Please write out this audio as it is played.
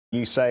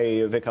You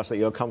say, Vikas, that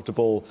you're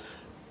comfortable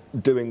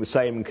doing the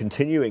same and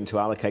continuing to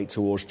allocate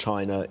towards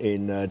China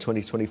in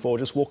 2024.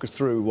 Just walk us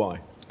through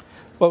why.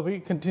 Well,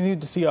 we continue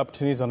to see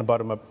opportunities on a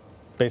bottom-up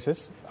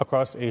basis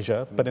across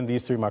Asia, but in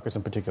these three markets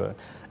in particular.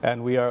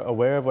 And we are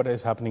aware of what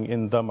is happening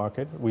in the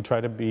market. We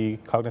try to be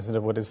cognizant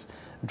of what is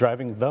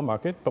driving the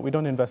market, but we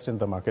don't invest in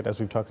the market, as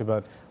we've talked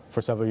about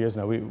for several years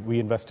now. We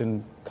invest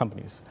in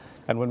companies.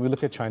 And when we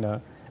look at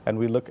China, and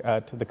we look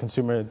at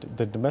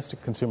the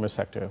domestic consumer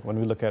sector, when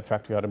we look at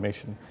factory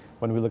automation,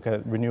 when we look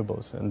at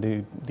renewables and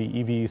the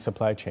EV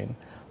supply chain,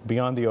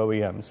 beyond the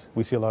OEMs,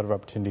 we see a lot of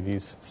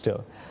opportunities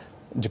still.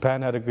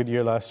 Japan had a good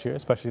year last year,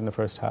 especially in the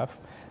first half.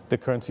 The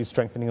currency is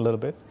strengthening a little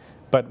bit,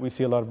 but we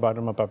see a lot of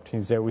bottom-up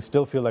opportunities there. We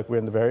still feel like we're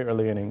in the very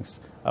early innings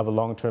of a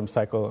long-term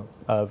cycle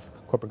of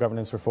corporate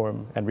governance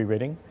reform and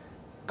re-rating,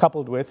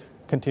 coupled with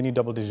continued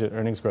double-digit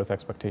earnings growth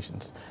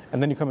expectations.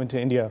 And then you come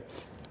into India,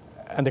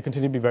 and there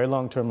continue to be very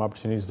long-term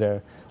opportunities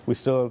there. We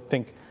still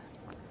think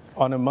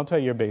on a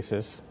multi-year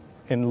basis,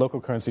 in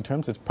local currency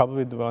terms, it's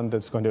probably the one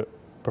that's going to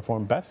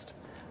perform best.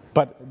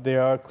 But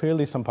there are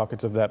clearly some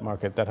pockets of that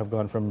market that have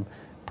gone from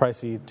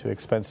pricey to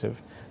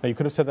expensive. Now, you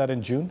could have said that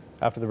in June,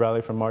 after the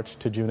rally from March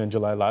to June and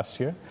July last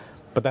year,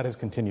 but that has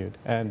continued.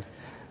 And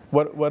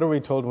what are we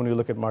told when we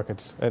look at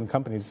markets and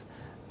companies?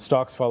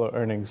 Stocks follow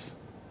earnings.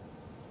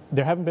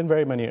 There haven't been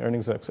very many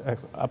earnings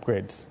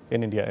upgrades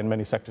in India in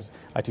many sectors.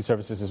 IT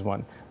services is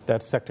one.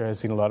 That sector has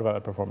seen a lot of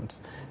outperformance.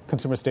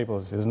 Consumer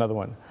staples is another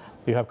one.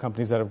 You have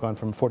companies that have gone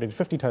from 40 to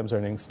 50 times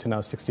earnings to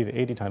now 60 to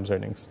 80 times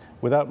earnings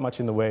without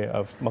much in the way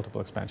of multiple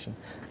expansion.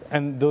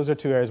 And those are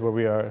two areas where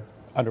we are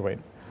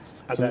underweight.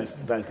 And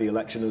there's the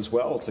election as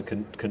well to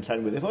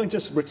contend with. If I can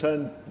just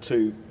return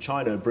to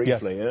China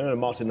briefly, yes.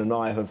 Martin and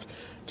I have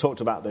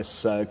talked about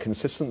this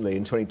consistently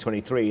in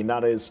 2023, and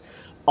that is,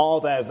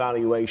 are there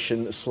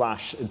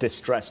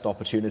valuation/distressed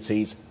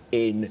opportunities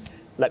in,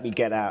 let me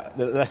get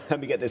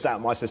this out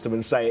of my system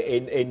and say,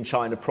 in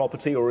China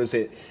property, or is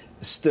it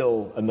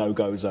still a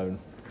no-go zone?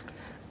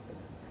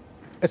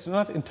 It's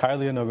not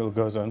entirely a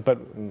no-go zone, but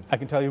I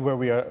can tell you where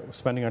we are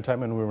spending our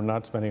time and where we're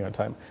not spending our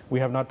time. We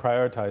have not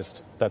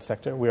prioritized that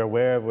sector. We are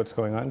aware of what's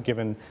going on,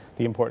 given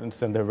the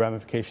importance and the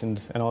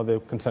ramifications and all the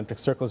concentric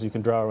circles you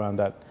can draw around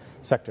that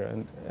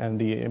sector and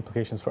the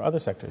implications for other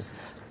sectors.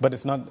 But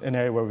it's not an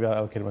area where we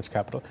allocate much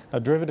capital. Now,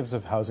 derivatives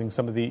of housing,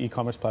 some of the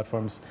e-commerce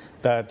platforms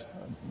that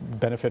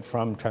benefit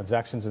from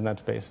transactions in that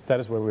space, that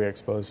is where we're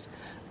exposed.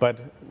 But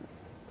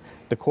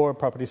the core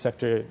property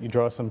sector, you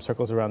draw some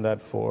circles around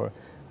that for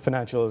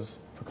financials,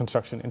 for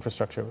construction,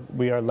 infrastructure.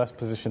 We are less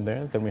positioned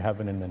there than we have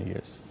been in many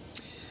years.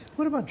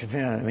 What about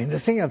Japan? I mean, the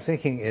thing I'm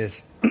thinking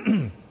is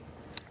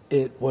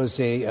it was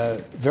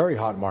a very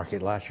hot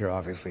market last year,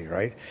 obviously,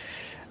 right?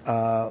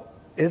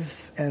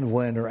 If and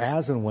when, or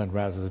as and when,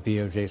 rather, the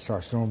BOJ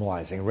starts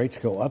normalizing, rates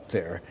go up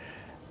there,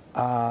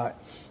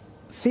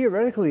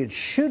 theoretically it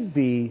should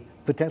be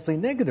potentially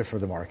negative for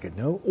the market,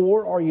 no?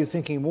 Or are you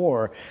thinking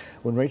more,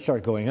 when rates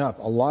start going up,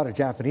 a lot of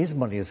Japanese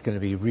money is going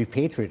to be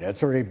repatriated?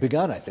 It's already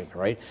begun, I think,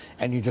 right?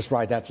 And you just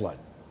ride that flood,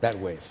 that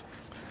wave.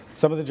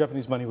 Some of the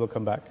Japanese money will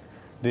come back.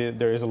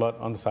 There is a lot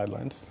on the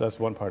sidelines. That's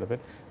one part of it.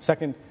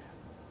 Second,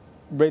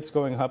 rates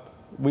going up.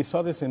 We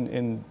saw this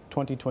in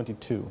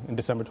 2022, in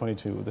December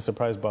 22, the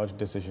surprise budget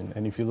decision.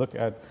 And if you look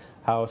at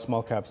how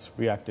small caps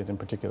reacted in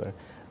particular,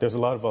 there's a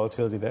lot of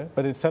volatility there.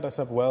 But it set us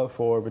up well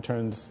for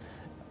returns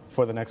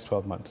for the next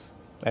 12 months.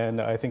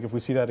 And I think if we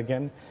see that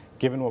again,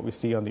 given what we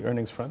see on the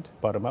earnings front,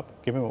 bottom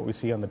up, given what we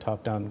see on the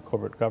top-down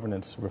corporate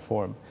governance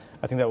reform,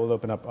 I think that will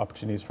open up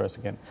opportunities for us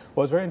again.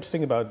 What was very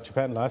interesting about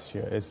Japan last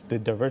year is the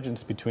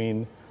divergence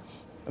between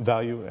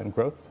value and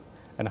growth,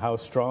 and how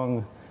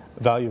strong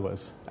value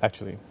was,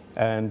 actually,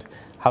 and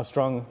how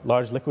strong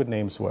large liquid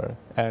names were,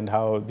 and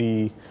how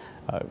the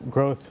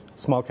growth,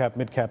 small cap,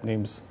 mid cap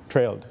names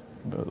trailed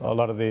a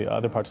lot of the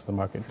other parts of the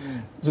market.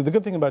 So the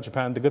good thing about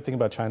Japan, the good thing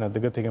about China, the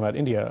good thing about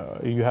India,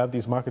 you have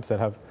these markets that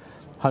have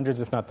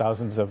hundreds, if not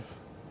thousands, of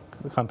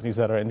companies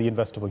that are in the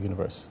investable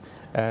universe.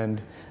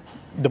 And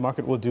the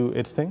market will do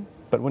its thing.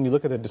 But when you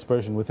look at the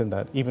dispersion within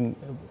that, even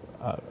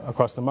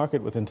across the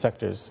market, within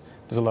sectors,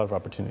 there's a lot of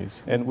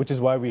opportunities. And which is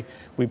why we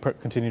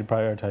continue to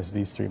prioritize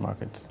these three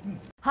markets.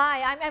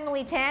 Hi, I'm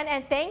Emily Tan,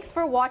 and thanks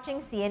for watching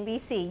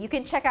CNBC. You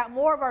can check out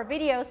more of our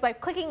videos by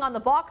clicking on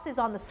the boxes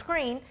on the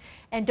screen.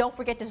 And don't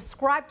forget to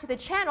subscribe to the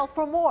channel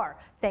for more.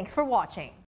 Thanks for watching.